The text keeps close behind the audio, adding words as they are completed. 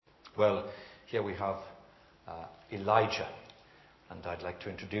Well, here we have Elijah, and I'd like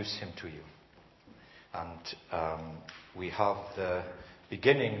to introduce him to you. And we have the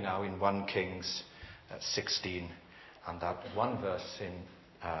beginning now in 1 Kings 16, and that one verse in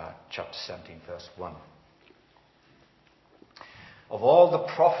chapter 17, verse 1. Of all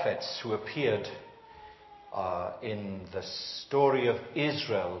the prophets who appeared in the story of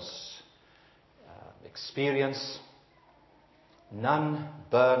Israel's experience, none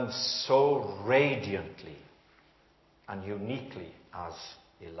burned so radiantly and uniquely as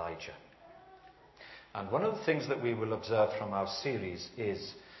Elijah. And one of the things that we will observe from our series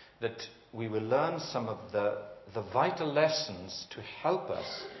is that we will learn some of the vital lessons to help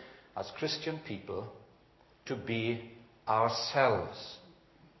us as Christian people to be ourselves.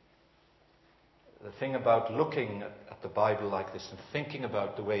 The thing about looking at the Bible like this and thinking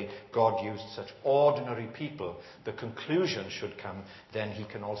about the way God used such ordinary people, the conclusion should come, then he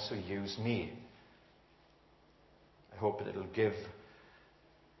can also use me. I hope that it'll give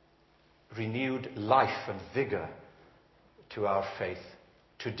renewed life and vigor to our faith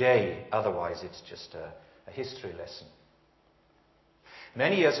today. Otherwise, it's just a history lesson.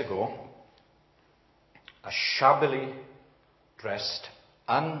 Many years ago, a shabbily dressed,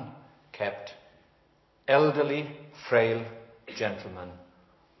 unkept, elderly, frail gentleman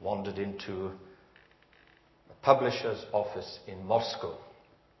wandered into a publisher's office in Moscow.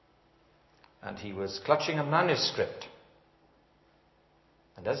 And he was clutching a manuscript.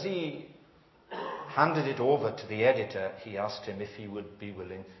 And as he handed it over to the editor, he asked him if he would be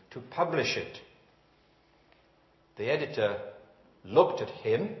willing to publish it. The editor looked at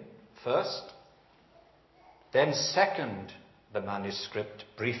him first, then seconded the manuscript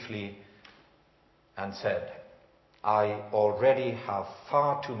briefly and said, "I already have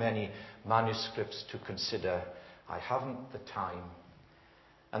far too many manuscripts to consider. I haven't the time."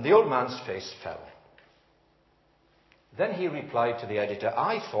 And the old man's face fell. Then he replied to the editor,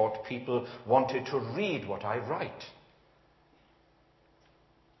 "I thought people wanted to read what I write."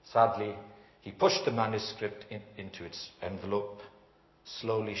 Sadly, he pushed the manuscript into its envelope,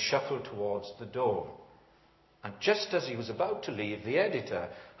 slowly shuffled towards the door. And just as he was about to leave, the editor,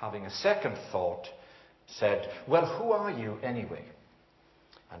 having a second thought, said, "Well, who are you anyway?"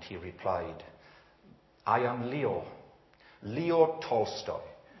 And he replied, "I am Leo Tolstoy,"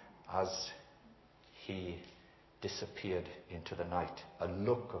 as he disappeared into the night. A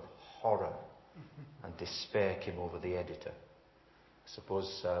look of horror and despair came over the editor. I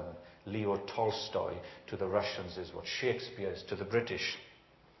suppose Leo Tolstoy to the Russians is what Shakespeare is to the British.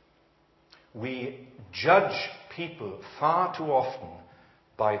 We judge people far too often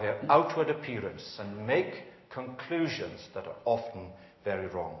by their outward appearance and make conclusions that are often very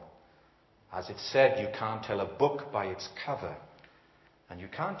wrong. As it's said, you can't tell a book by its cover, and you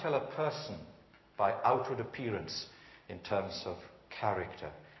can't tell a person by outward appearance in terms of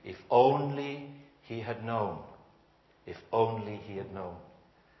character. If only he had known. If only he had known.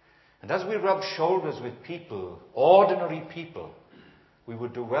 And as we rub shoulders with people, ordinary people, we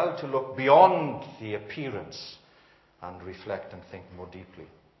would do well to look beyond the appearance and reflect and think more deeply.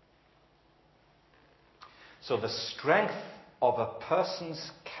 So the strength of a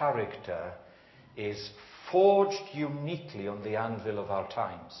person's character is forged uniquely on the anvil of our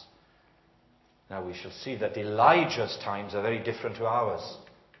times. Now we shall see that Elijah's times are very different to ours.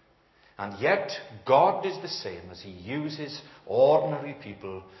 And yet God is the same as he uses ordinary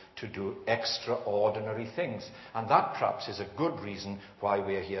people to do extraordinary things. And that perhaps is a good reason why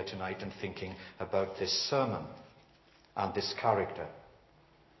we are here tonight and thinking about this sermon and this character.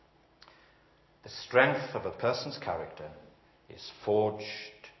 The strength of a person's character is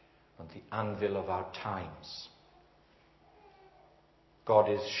forged on the anvil of our times. God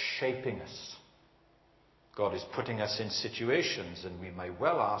is shaping us. God is putting us in situations, and we may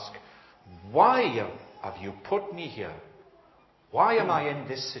well ask, why have you put me here? Why am I in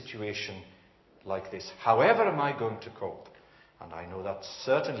this situation like this? However am I going to cope? And I know that's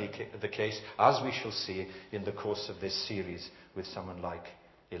certainly the case, as we shall see in the course of this series with someone like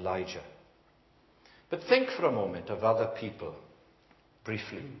Elijah. But think for a moment of other people,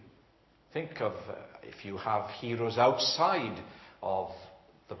 briefly. Think of if you have heroes outside of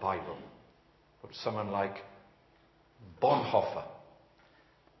the Bible. Someone like Bonhoeffer,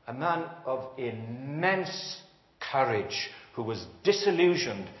 a man of immense courage who was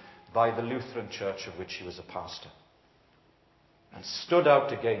disillusioned by the Lutheran church of which he was a pastor and stood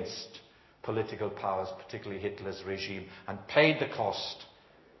out against political powers, particularly Hitler's regime, and paid the cost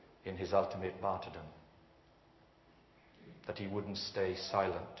in his ultimate martyrdom. That he wouldn't stay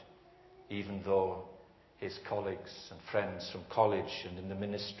silent, even though his colleagues and friends from college and in the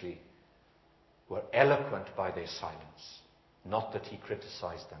ministry were eloquent by their silence, not that he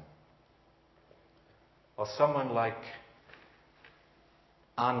criticized them. Or someone like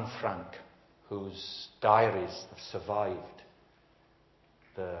Anne Frank, whose diaries have survived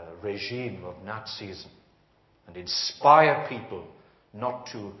the regime of Nazism and inspire people not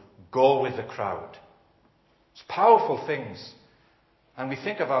to go with the crowd. It's powerful things. And we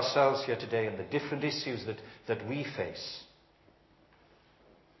think of ourselves here today and the different issues that we face.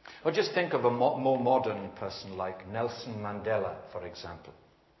 Or just think of a more modern person like Nelson Mandela, for example.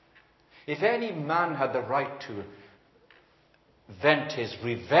 If any man had the right to vent his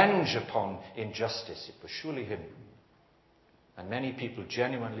revenge upon injustice, it was surely him. And many people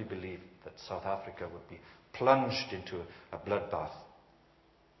genuinely believed that South Africa would be plunged into a bloodbath.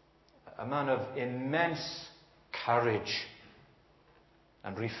 A man of immense courage,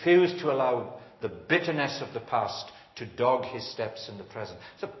 and refused to allow the bitterness of the past to dog his steps in the present.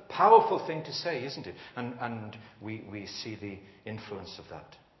 It's a powerful thing to say, isn't it? And we see the influence of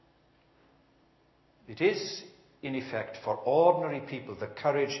that. It is, in effect, for ordinary people, the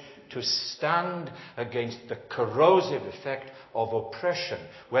courage to stand against the corrosive effect of oppression,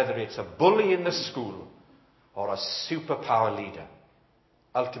 whether it's a bully in the school or a superpower leader.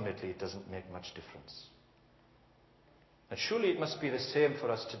 Ultimately, it doesn't make much difference. And surely it must be the same for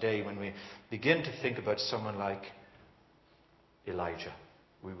us today when we begin to think about someone like Elijah.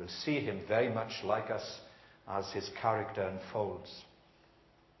 We will see him very much like us as his character unfolds.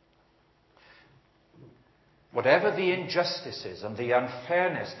 Whatever the injustices and the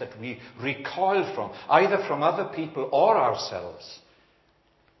unfairness that we recoil from, either from other people or ourselves,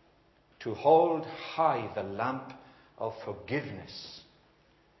 to hold high the lamp of forgiveness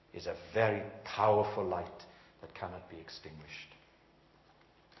is a very powerful light that cannot be extinguished.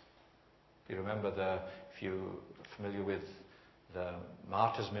 You remember if you're familiar with the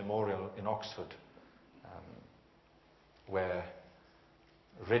Martyrs' Memorial in Oxford, where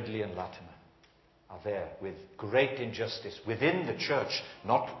Ridley and Latimer are there with great injustice within the church,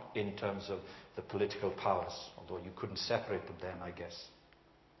 not in terms of the political powers, although you couldn't separate them then, I guess.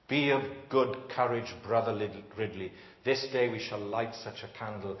 Be of good courage, brother Ridley. This day we shall light such a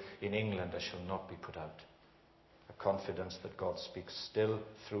candle in England as shall not be put out. A confidence that God speaks still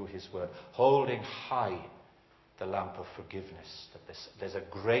through his word, holding high the lamp of forgiveness, that there's a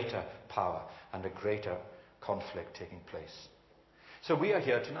greater power and a greater conflict taking place. So we are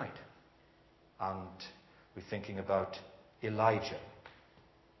here tonight, and we're thinking about Elijah.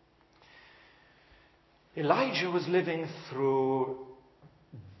 Elijah was living through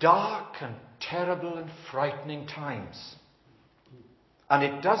dark and terrible and frightening times. And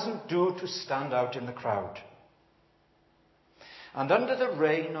it doesn't do to stand out in the crowd. And under the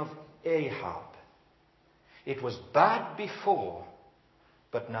reign of Ahab, it was bad before,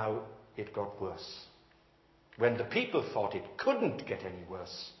 but now it got worse. When the people thought it couldn't get any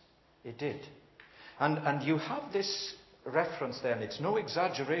worse, it did. And you have this reference there, and it's no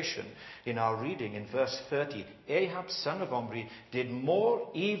exaggeration in our reading in verse 30. Ahab, son of Omri, did more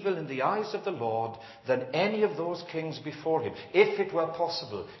evil in the eyes of the Lord than any of those kings before him. If it were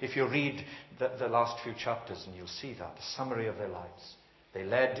possible, if you read the last few chapters, and you'll see that, a summary of their lives. They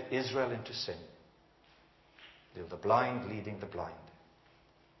led Israel into sin. They were the blind leading the blind.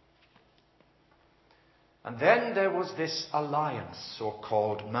 And then there was this alliance,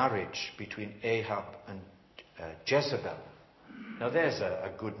 so-called marriage, between Ahab and Jezebel. Now there's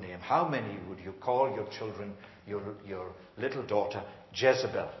a good name. How many would you call your children, your little daughter,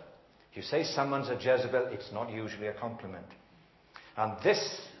 Jezebel? If you say someone's a Jezebel, it's not usually a compliment. And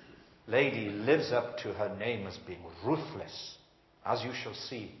this lady lives up to her name as being ruthless, as you shall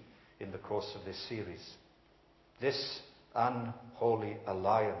see in the course of this series. This unholy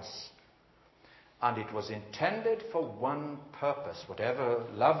alliance. And it was intended for one purpose. Whatever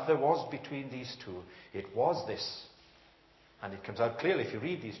love there was between these two, it was this. And it comes out clearly if you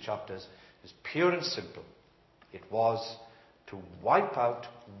read these chapters. It's pure and simple. It was to wipe out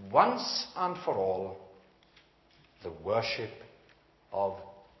once and for all the worship of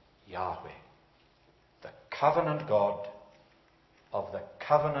Yahweh. The covenant God of the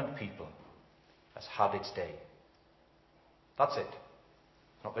covenant people has had its day. That's it.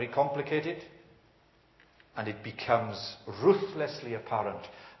 Not very complicated. And it becomes ruthlessly apparent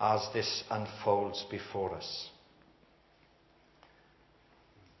as this unfolds before us.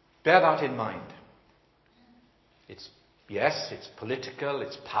 Bear that in mind. It's political,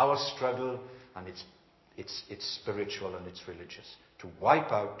 it's power struggle, and it's spiritual and it's religious. To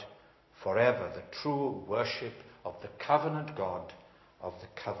wipe out forever the true worship of the covenant God of the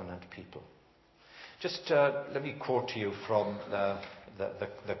covenant people. Just let me quote to you from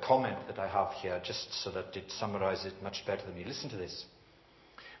the comment that I have here, just so that it summarizes it much better than me. Listen to this.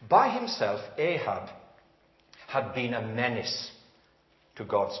 By himself, Ahab had been a menace to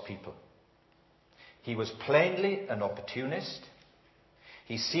God's people. He was plainly an opportunist.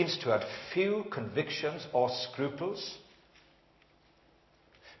 He seems to have few convictions or scruples.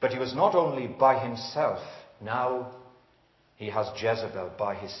 But he was not only by himself, now he has Jezebel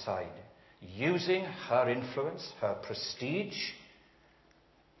by his side, using her influence, her prestige,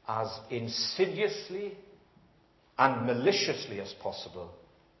 as insidiously and maliciously as possible.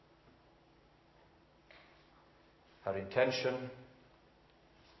 Her intention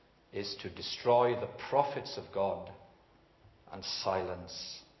is to destroy the prophets of God and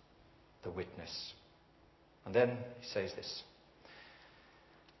silence the witness. And then he says this.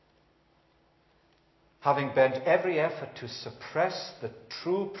 Having bent every effort to suppress the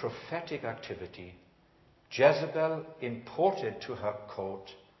true prophetic activity, Jezebel imported to her court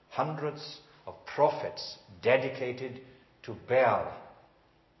hundreds of prophets dedicated to Baal,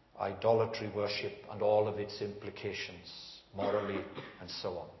 idolatry worship and all of its implications, morally and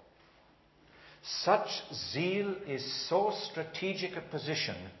so on. Such zeal is so strategic a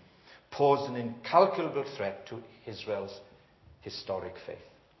position posed an incalculable threat to Israel's historic faith.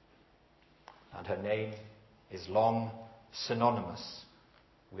 And her name is long synonymous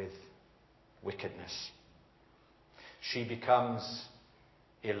with wickedness. She becomes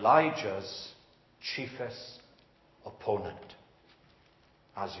Elijah's chiefest opponent,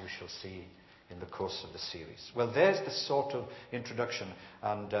 as you shall see in the course of the series. Well, there's the sort of introduction.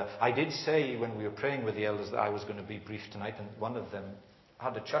 And I did say when we were praying with the elders that I was going to be brief tonight, and one of them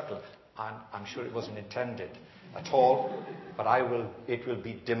had a chuckle. And I'm sure it wasn't intended at all, but it will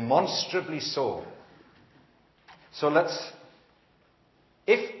be demonstrably so. So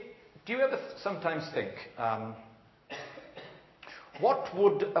do you ever sometimes think, what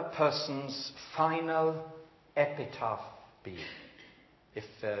would a person's final epitaph be?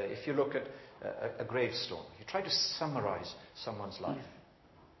 If you look at a gravestone, you try to summarize someone's life.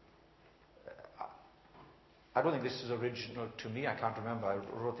 I don't think this is original to me. I can't remember. I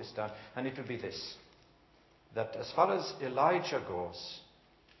wrote this down. And it will be this. That as far as Elijah goes,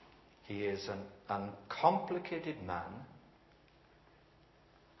 he is an uncomplicated man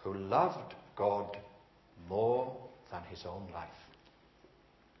who loved God more than his own life.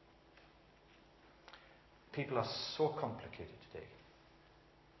 People are so complicated today.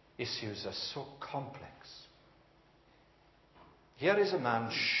 Issues are so complex. Here is a man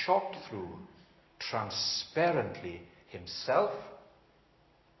shot through transparently himself,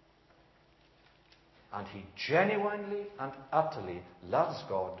 and he genuinely and utterly loves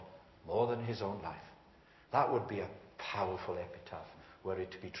God more than his own life. That would be a powerful epitaph, were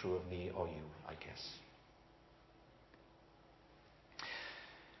it to be true of me or you, I guess.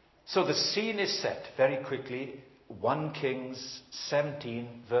 So the scene is set very quickly. 1 Kings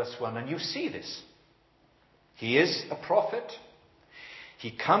 17 verse 1. And you see this. He is a prophet.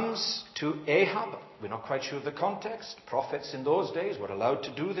 He comes to Ahab. We're not quite sure of the context. Prophets in those days were allowed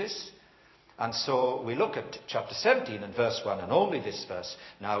to do this. And so we look at chapter 17 and verse 1, and only this verse.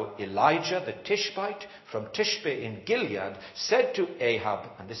 Now Elijah the Tishbite from Tishbe in Gilead said to Ahab,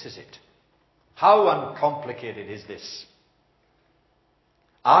 and this is it. How uncomplicated is this?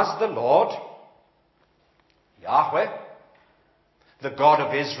 As the Lord, Yahweh, the God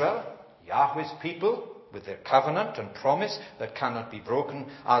of Israel, Yahweh's people, with their covenant and promise that cannot be broken,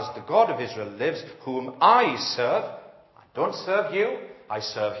 as the God of Israel lives, whom I serve, I don't serve you, I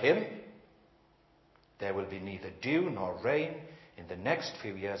serve him, there will be neither dew nor rain in the next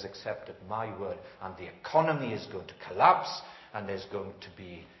few years except at my word. And the economy is going to collapse, and there's going to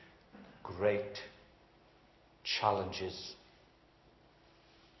be great challenges.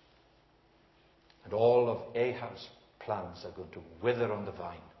 And all of Ahab's plans are going to wither on the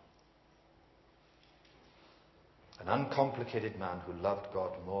vine. An uncomplicated man who loved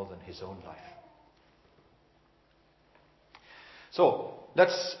God more than his own life. So,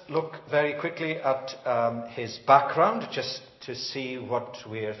 let's look very quickly at his background, just to see what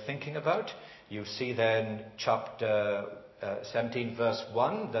we're thinking about. You see there in chapter 17, verse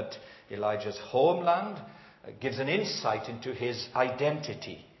 1, that Elijah's homeland gives an insight into his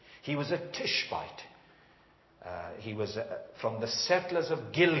identity. He was a Tishbite. He was from the settlers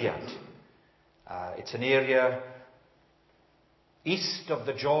of Gilead. It's an area east of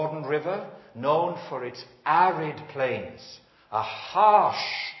the Jordan River, known for its arid plains, a harsh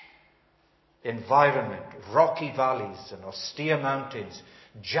environment, rocky valleys and austere mountains,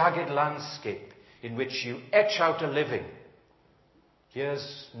 jagged landscape in which you etch out a living.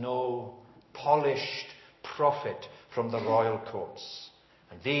 Here's no polished prophet from the royal courts.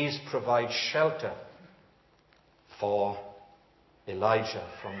 And these provide shelter for Elijah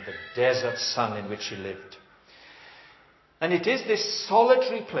from the desert sun in which he lived. And it is this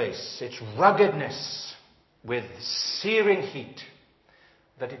solitary place, its ruggedness with searing heat,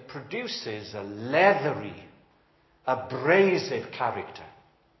 that it produces a leathery, abrasive character.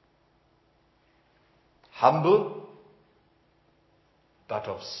 Humble, but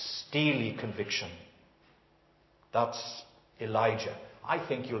of steely conviction. That's Elijah. I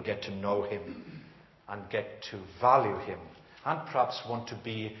think you'll get to know him and get to value him and perhaps want to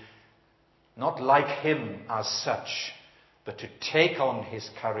be not like him as such, but to take on his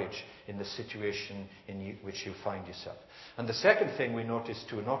courage in the situation in which you find yourself. And the second thing we notice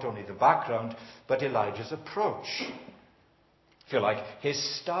too, not only the background, but Elijah's approach. If you like,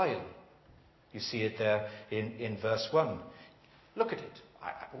 his style. You see it there in verse 1. Look at it.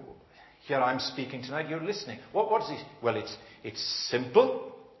 Here I'm speaking tonight, you're listening. What is it? Well, it's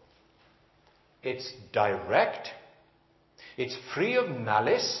simple. It's direct. It's free of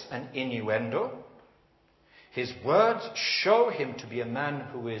malice and innuendo. His words show him to be a man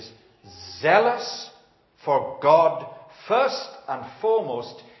who is zealous for God first and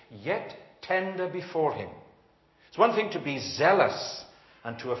foremost, yet tender before him. It's one thing to be zealous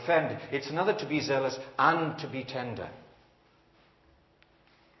and to offend. It's another to be zealous and to be tender.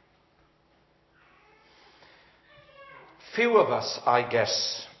 Few of us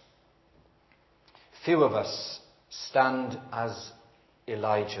stand as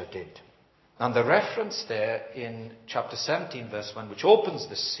Elijah did. And the reference there in chapter 17, verse 1, which opens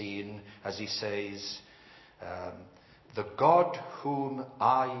the scene, as he says, the God whom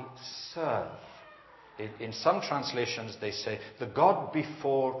I serve. In some translations they say, the God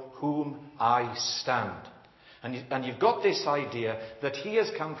before whom I stand. And you've got this idea that he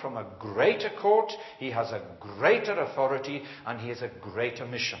has come from a greater court, he has a greater authority, and he has a greater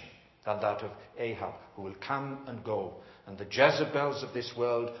mission than that of Ahab, who will come and go, and the Jezebels of this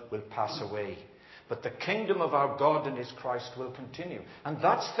world will pass away. But the kingdom of our God and his Christ will continue. And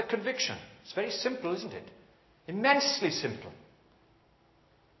that's the conviction. It's very simple, isn't it? Immensely simple.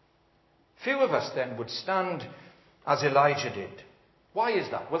 Few of us then would stand as Elijah did. Why is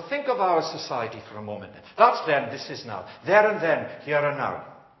that? Well, think of our society for a moment. That's then, this is now. There and then, here and now.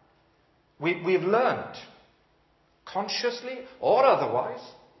 We've learned, consciously or otherwise,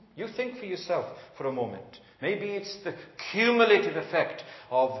 you think for yourself for a moment. Maybe it's the cumulative effect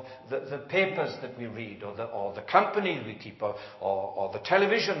of the papers that we read, or the company we keep, or the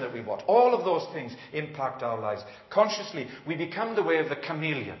television that we watch. All of those things impact our lives. Consciously, we become the way of the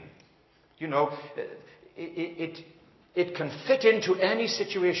chameleon. You know, it can fit into any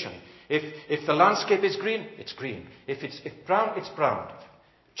situation. If the landscape is green, it's green. If brown, it's brown.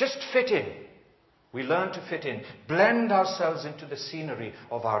 Just fit in. We learn to fit in. Blend ourselves into the scenery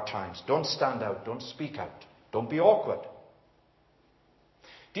of our times. Don't stand out. Don't speak out. Don't be awkward.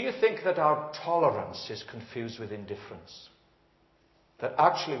 Do you think that our tolerance is confused with indifference? That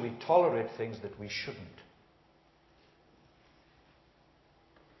actually we tolerate things that we shouldn't?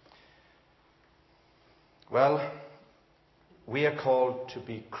 Well, we are called to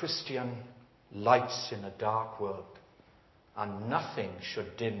be Christian lights in a dark world, and nothing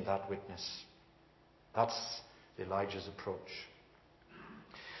should dim that witness. That's Elijah's approach.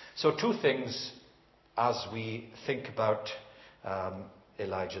 So 2 things as we think about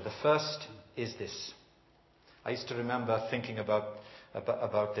Elijah. The first is this. I used to remember thinking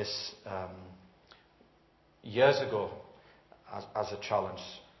about this years ago as a challenge,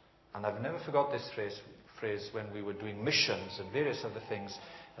 and I've never forgot this phrase when we were doing missions and various other things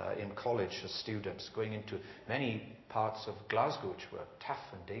in college as students, going into many parts of Glasgow which were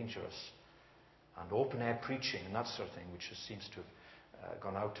tough and dangerous, and open-air preaching and that sort of thing, which seems to have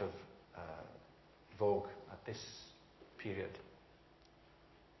gone out of vogue at this period.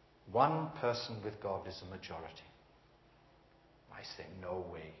 One person with God is a majority. I say, no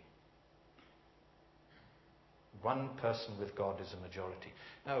way. One person with God is a majority.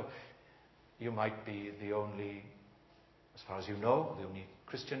 Now, you might be the only, as far as you know, the only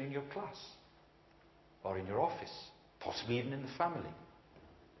Christian in your class, or in your office, possibly even in the family.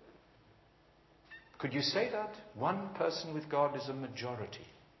 Could you say that? One person with God is a majority.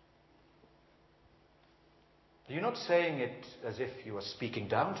 You're not saying it as if you are speaking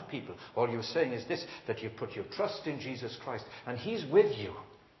down to people. All you're saying is this, that you put your trust in Jesus Christ, and he's with you.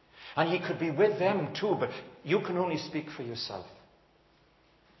 And he could be with them too, but you can only speak for yourself.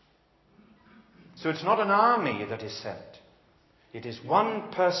 So it's not an army that is sent. It is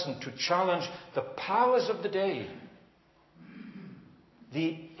one person to challenge the powers of the day.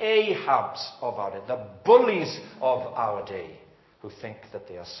 the Ahabs of our day, the bullies of our day, who think that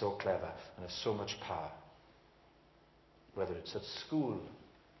they are so clever and have so much power. Whether it's at school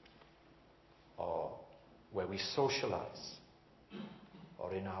or where we socialize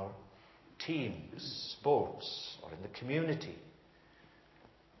or in our teams, sports, or in the community.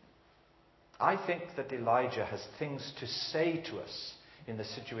 I think that Elijah has things to say to us in the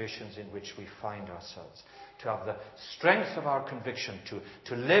situations in which we find ourselves, to have the strength of our conviction,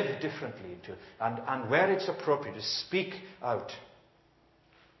 to live differently, and where it's appropriate, to speak out.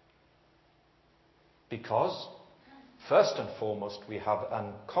 Because, first and foremost, we have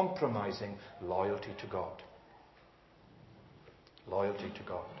uncompromising loyalty to God. Loyalty to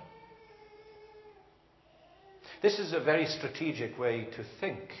God. This is a very strategic way to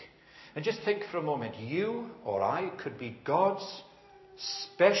think. And just think for a moment, you or I could be God's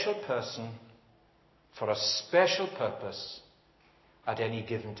special person for a special purpose at any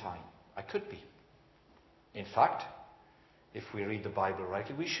given time. I could be. In fact, if we read the Bible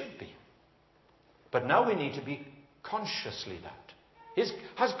rightly, we should be. But now we need to be consciously that.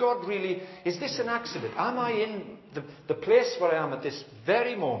 Has God really, is this an accident? Am I in the place where I am at this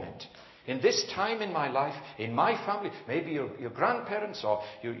very moment, in this time in my life, in my family, maybe your grandparents, or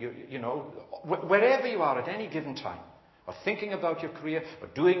you know, wherever you are at any given time, or thinking about your career, or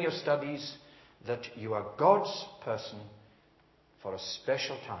doing your studies, that you are God's person for a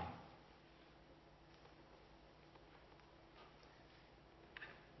special time.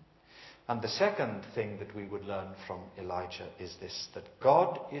 And the second thing that we would learn from Elijah is this, that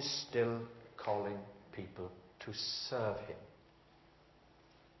God is still calling people to serve him.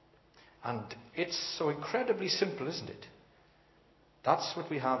 And it's so incredibly simple, isn't it? That's what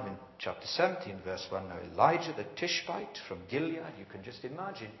we have in chapter 17, verse 1. Now Elijah the Tishbite from Gilead, you can just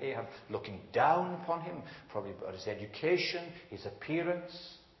imagine Ahab looking down upon him, probably about his education, his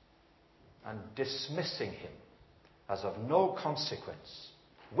appearance, and dismissing him as of no consequence.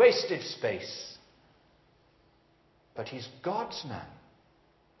 Wasted space. But he's God's man.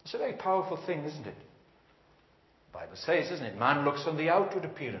 It's a very powerful thing, isn't it? The Bible says, isn't it? Man looks on the outward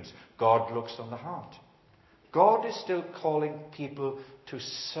appearance. God looks on the heart. God is still calling people to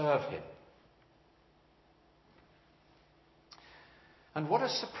serve him. And what a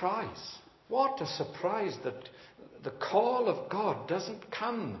surprise. What a surprise that the call of God doesn't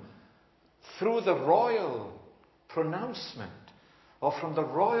come through the royal pronouncement or from the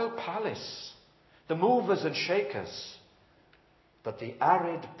royal palace, the movers and shakers, but the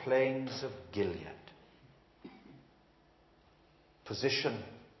arid plains of Gilead. Position,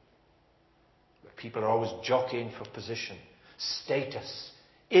 where people are always jockeying for position. Status,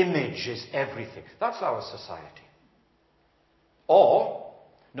 image is everything. That's our society. Or,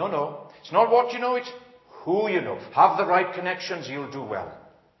 no, it's not what you know, it's who you know. Have the right connections, you'll do well.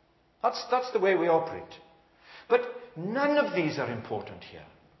 That's the way we operate. But none of these are important here.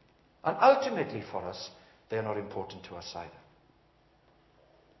 And ultimately for us, they're not important to us either.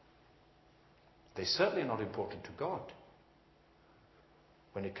 They're certainly not important to God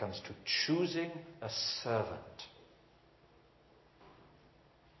when it comes to choosing a servant.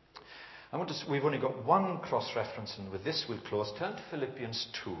 We've only got one cross-reference, and with this we'll close. Turn to Philippians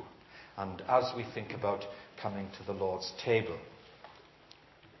 2, and as we think about coming to the Lord's table.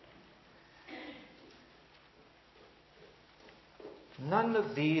 None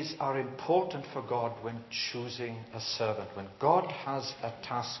of these are important for God when choosing a servant, when God has a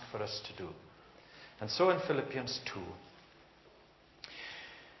task for us to do. And so in Philippians 2,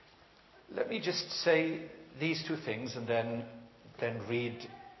 let me just say these two things and then read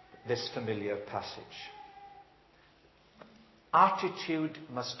this familiar passage. Attitude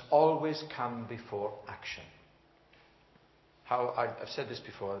must always come before action. I've said this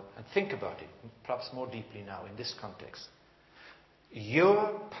before, and think about it, perhaps more deeply now in this context.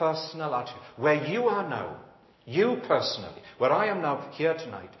 Your personal attitude, where you are now, you personally, where I am now here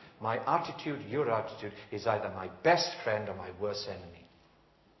tonight, my attitude, your attitude, is either my best friend or my worst enemy.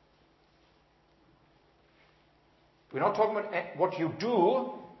 We're not talking about what you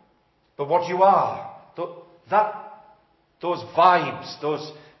do, but what you are. Those vibes,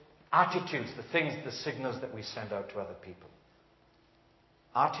 those attitudes, the things, the signals that we send out to other people.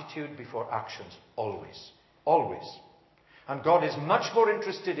 Attitude before actions, always. Always. And God is much more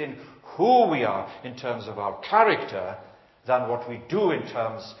interested in who we are in terms of our character than what we do in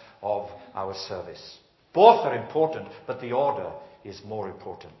terms of our service. Both are important, but the order is more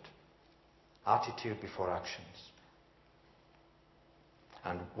important. Attitude before actions.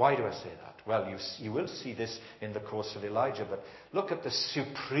 And why do I say that? Well, you will see this in the course of Elijah, but look at the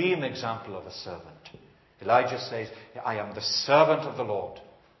supreme example of a servant. Elijah says, I am the servant of the Lord,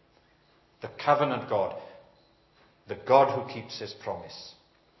 the covenant God, the God who keeps his promise.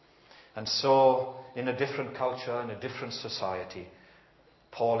 And so, in a different culture, in a different society,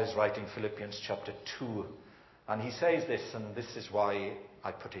 Paul is writing Philippians chapter 2. And he says this, and this is why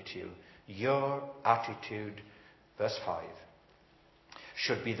I put it to you. Your attitude, verse 5,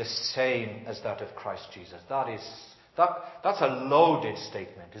 should be the same as that of Christ Jesus. That's a loaded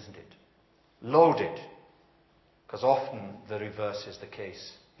statement, isn't it? Loaded. Because often the reverse is the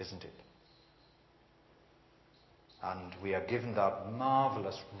case, isn't it? And we are given that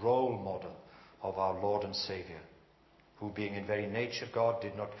marvelous role model of our Lord and Saviour, who being in very nature God,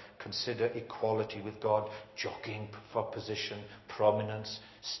 did not consider equality with God, jockeying for position, prominence,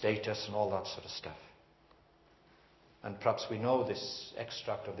 status, and all that sort of stuff. And perhaps we know this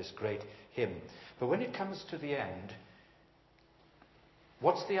extract of this great hymn. But when it comes to the end,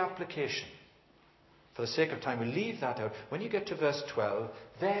 what's the application? For the sake of time, we leave that out. When you get to verse 12,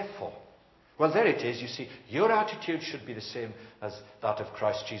 therefore. Well, there it is. You see, your attitude should be the same as that of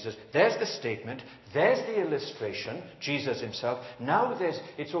Christ Jesus. There's the statement. There's the illustration, Jesus himself. Now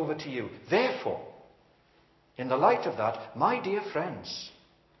it's over to you. Therefore, in the light of that, my dear friends,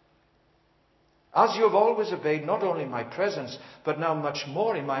 as you have always obeyed, not only in my presence, but now much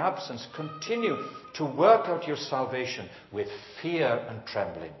more in my absence, continue to work out your salvation with fear and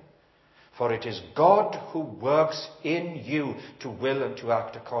trembling. For it is God who works in you to will and to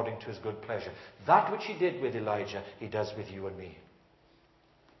act according to his good pleasure. That which he did with Elijah, he does with you and me.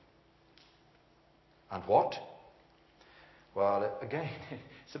 And what? Well, again,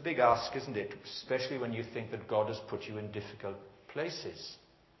 it's a big ask, isn't it? Especially when you think that God has put you in difficult places.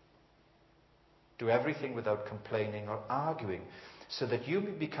 Do everything without complaining or arguing, so that you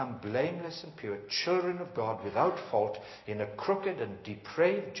may become blameless and pure, children of God without fault, in a crooked and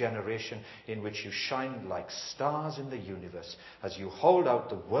depraved generation in which you shine like stars in the universe, as you hold out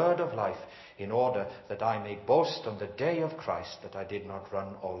the word of life, in order that I may boast on the day of Christ that I did not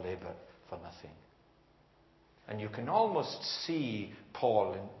run or labor for nothing. And you can almost see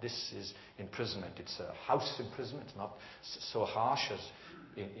Paul, and this is imprisonment. It's a house imprisonment. It's not so harsh as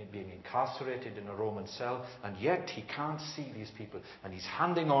in being incarcerated in a Roman cell, and yet he can't see these people, and he's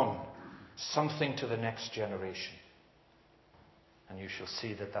handing on something to the next generation. And you shall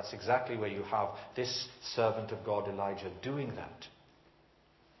see that that's exactly where you have this servant of God, Elijah, doing that.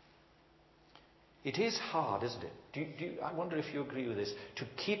 It is hard, isn't it? I wonder if you agree with this, to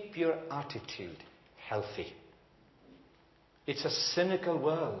keep your attitude healthy. It's a cynical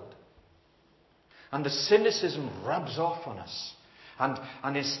world, and the cynicism rubs off on us.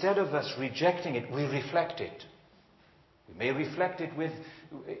 And instead of us rejecting it, we reflect it. We may reflect it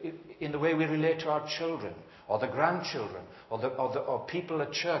in the way we relate to our children, or the grandchildren, or people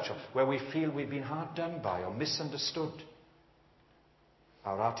at church, or where we feel we've been hard done by or misunderstood.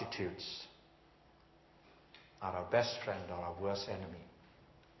 Our attitudes are our best friend or our worst enemy.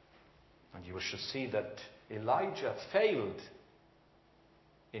 And you shall see that Elijah failed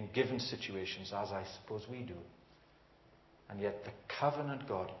in given situations, as I suppose we do. And yet the covenant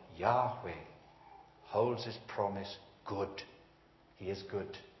God, Yahweh, holds his promise good. He is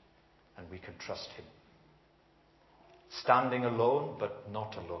good, and we can trust him. Standing alone, but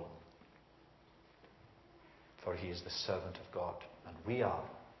not alone. For he is the servant of God, and we are,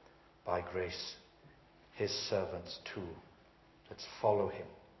 by grace, his servants too. Let's follow him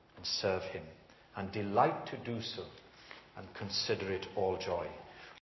and serve him, and delight to do so, and consider it all joy.